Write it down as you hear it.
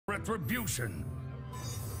retribution.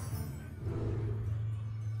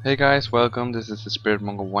 Hey guys, welcome. This is the Spirit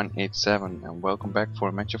Mongol 187 and welcome back for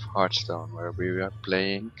a match of Hearthstone where we are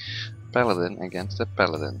playing Paladin against the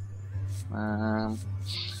Paladin.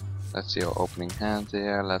 Let's see our opening hand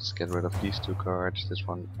here. Let's get rid of these two cards. This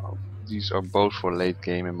one, these are both for late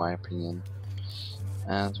game in my opinion.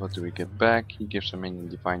 And what do we get back? He gives a minion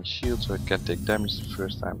Divine Shield so it can take damage the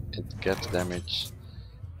first time it gets damage.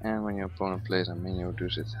 And when your opponent plays a minion,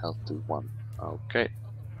 reduce its health to 1. Okay,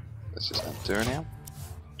 let's just end turn here.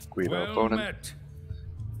 Greet our opponent.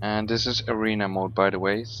 And this is arena mode by the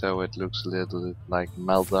way, so it looks a little bit like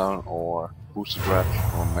Meltdown or Boosted Wrath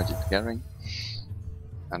or Magic the Gathering.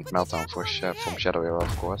 And Meltdown for from Shadow Era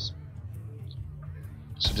of course.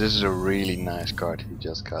 So this is a really nice card he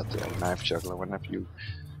just got there, Knife Juggler. Whenever you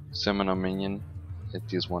summon a minion, it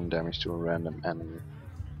deals 1 damage to a random enemy.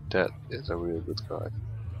 That is a really good card.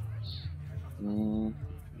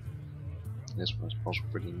 This one's also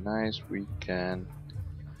pretty nice.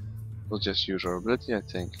 We'll just use our ability I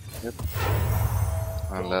think. Yep.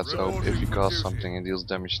 And let's hope if he casts something it deals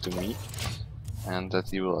damage to me. And that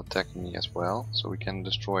he will attack me as well. So we can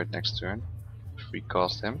destroy it next turn. If we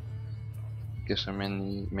cast him. Gives him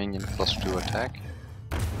minion +2 attack.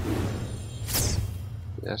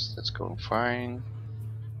 Yes, that's going fine.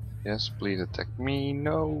 Yes, please attack me.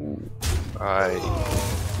 No!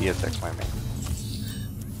 He attacks my main.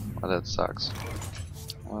 Well, that sucks.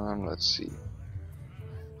 Let's see.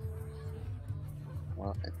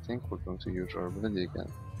 Well, I think we're going to use our ability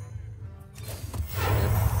again. Yep.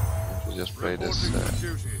 And we'll just play this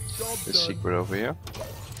secret over here.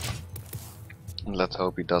 And let's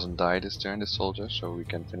hope he doesn't die this turn, this soldier, so we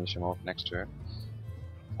can finish him off next turn.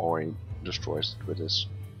 Or he destroys it with his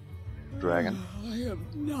dragon. I am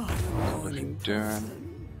not turn.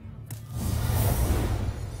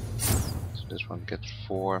 So this one gets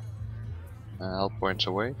 4 health points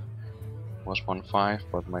away. Was 1-5,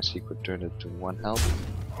 but my secret turned it to 1 health.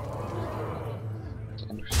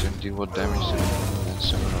 And we can deal what damage to him and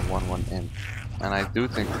summon a 1/1 in. And I do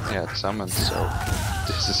think, yeah, it summons, so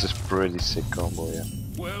this is a pretty sick combo, yeah.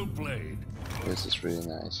 Well played. This is really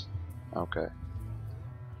nice. Okay.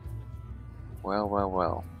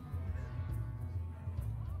 Well.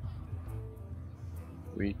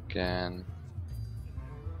 We can...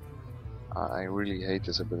 I really hate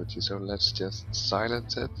this ability, so let's just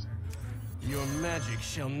silence it. Your magic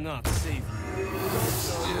shall not save you.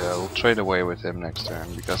 Yeah, we'll trade away with him next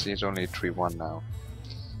turn, because he's only 3-1 now.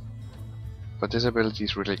 But this ability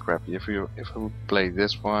is really crappy. If we play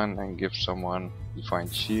this one and give someone Divine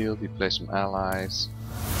Shield, he plays some allies,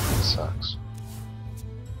 it sucks.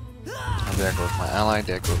 And there goes my ally,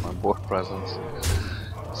 there goes my board presence.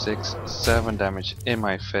 6, 7 damage in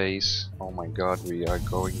my face. Oh my god, we are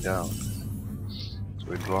going down. So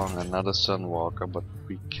we're drawing another Sunwalker, but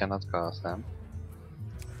we cannot cast them.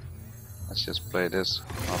 Let's just play this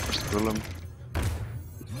Harvest Golem.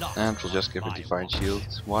 And we'll just give it Divine Shield.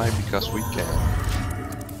 Why? Because we can.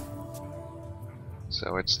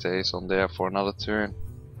 So it stays on there for another turn.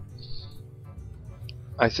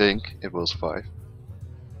 I think it will survive.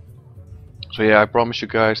 So yeah, I promise you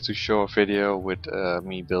guys to show a video with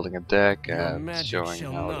me building a deck and showing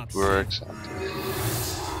how it works.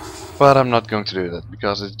 But I'm not going to do that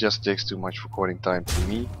because it just takes too much recording time for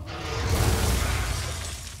me.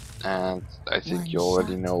 And I think you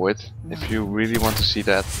already know it. If you really want to see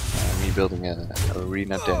that, me building an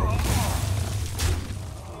arena deck,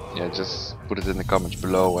 yeah, just put it in the comments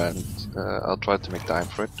below and I'll try to make time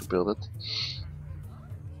for it to build it.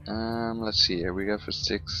 Let's see here, we have a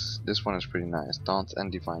 6, this one is pretty nice, Taunt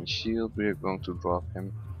and Divine Shield. We are going to drop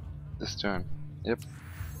him this turn. Yep.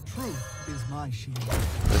 Truth is my shield.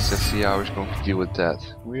 Let's just see how he's going to deal with that.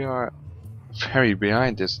 We are very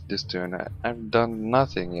behind this turn. I've done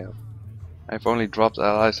nothing yet. I've only dropped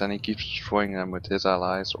allies and he keeps destroying them with his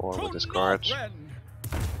allies or with his cards.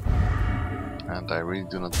 And I really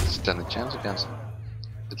do not stand a chance against him.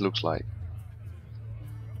 It looks like.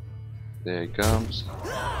 There he comes,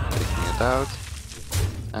 taking it out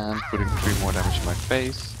and putting 3 more damage in my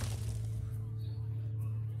face.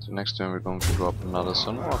 So next turn we're going to drop another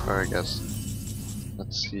Sunwalker, I guess.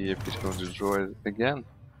 Let's see if he's going to destroy it again.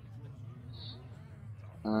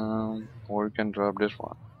 Or we can drop this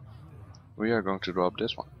one. We are going to drop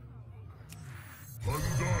this one.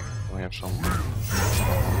 We have some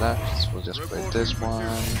left, so we'll just play this one.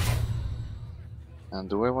 And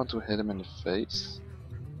do I want to hit him in the face?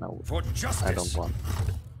 No, I don't want.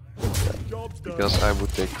 Okay. Because I would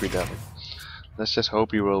take 3 damage. Let's just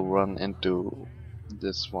hope he will run into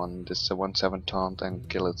this 1/7 taunt and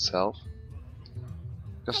kill itself.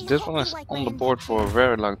 Because this one is on the board for a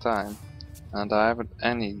very long time, and I haven't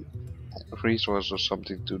any resource or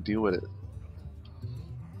something to deal with it.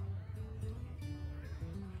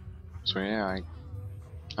 So yeah,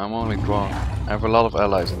 I'm only drawing. I have a lot of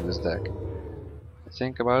allies in this deck. I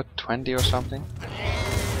think about 20 or something.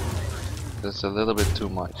 That's a little bit too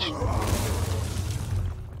much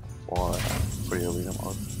for the arena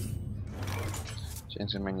mode.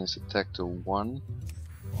 Change the minion's attack to 1.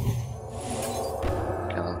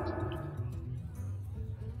 Cannot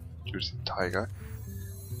use the tiger.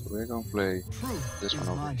 So we're gonna play this one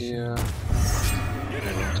over here. We're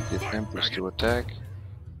going to give him +2 attack.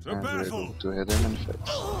 And we're going to hit him in the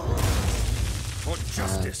face. For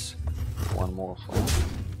justice. And one more for him.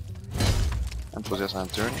 And possess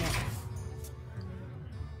and turn.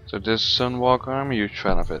 So this Sunwalker, I'm a huge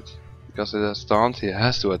fan of it. Because it has stunned, he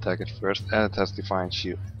has to attack it first, and it has Defiant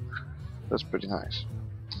Shield. That's pretty nice.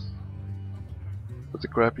 But the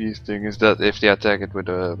crappiest thing is that if they attack it with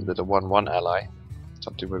a 1/1 ally,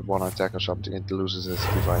 something with 1 attack or something, it loses its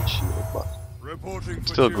Defiant Shield, but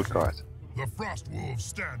it's still a good card. The Frost Wolves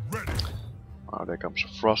stand ready. Oh, there comes a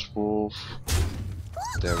Frost Wolf.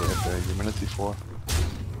 There we have the Humility for.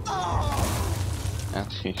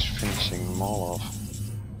 And he's finishing them all off.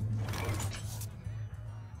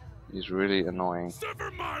 He's really annoying.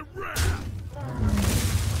 Sever my wrath.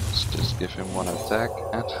 Let's just give him 1 attack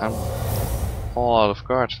and I'm all out of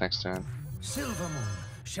cards next turn. Silvermoon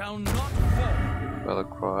shall not fall. Battle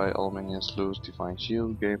Cry, all minions lose Divine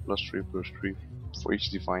Shield, gain +3/+3 for each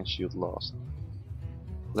Divine Shield lost.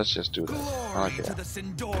 Let's just do that. Glory Okay. to the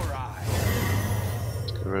Sindori.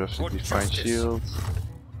 Get rid of the For Divine justice. Shield,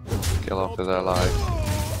 kill off that ally,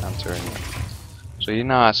 and turn him. So he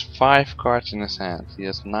now has 5 cards in his hand. He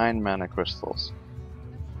has 9 mana crystals.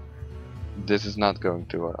 This is not going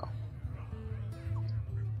too well.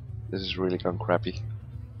 This is really gone crappy.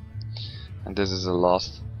 And this is a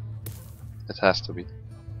loss. It has to be.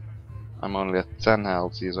 I'm only at 10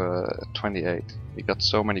 health, he's at 28. He got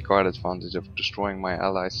so many card advantage of destroying my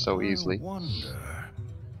allies so easily. Wonder.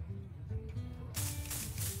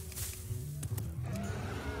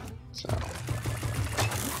 So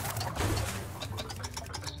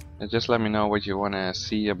just let me know what you want to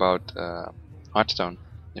see about Hearthstone.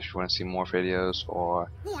 If you want to see more videos or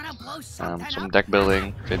some deck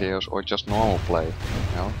building videos or just normal play.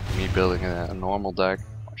 You know, me building a normal deck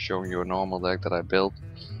or showing you a normal deck that I built.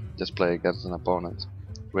 Just play against an opponent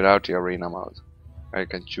without the arena mode. I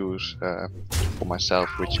can choose for myself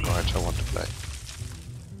which cards I want to play.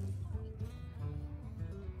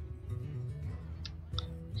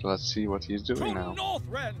 So let's see what he's doing now.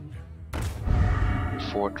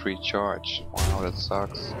 4/3 charge. Wow, that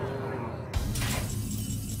sucks.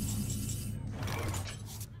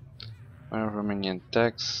 Whenever a minion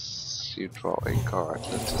attacks, you draw a card.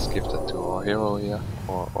 Let's just give that to our hero here,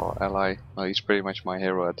 or ally. Well, he's pretty much my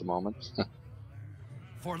hero at the moment.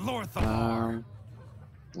 For Lorthamar.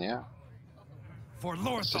 Yeah. For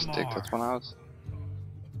Let's just take that Lorthamar. one out.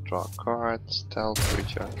 Draw a card, stealth,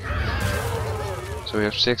 recharge. So we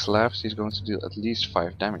have 6 left. He's going to deal at least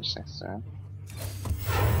 5 damage next turn.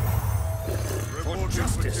 For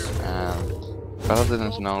justice. And Paladin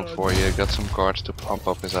is known for he got some cards to pump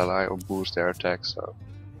up his ally or boost their attack, so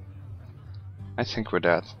I think we're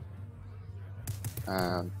dead.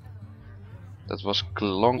 And that was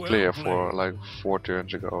long clear for like 4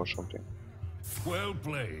 turns ago or something. Well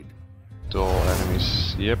played. To all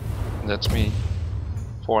enemies, yep, that's me.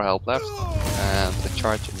 4 health left, and a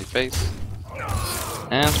charge in the face,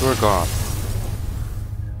 and we're gone.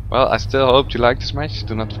 Well, I still hope you liked this match.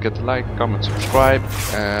 Do not forget to like, comment, subscribe,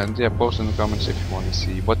 and yeah, post in the comments if you want to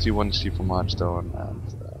see what you want to see from Hearthstone. And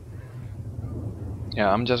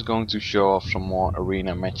yeah, I'm just going to show off some more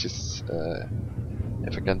arena matches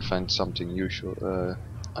if I can find something useful to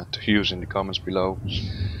use in the comments below.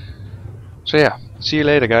 So yeah, see you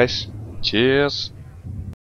later, guys. Cheers.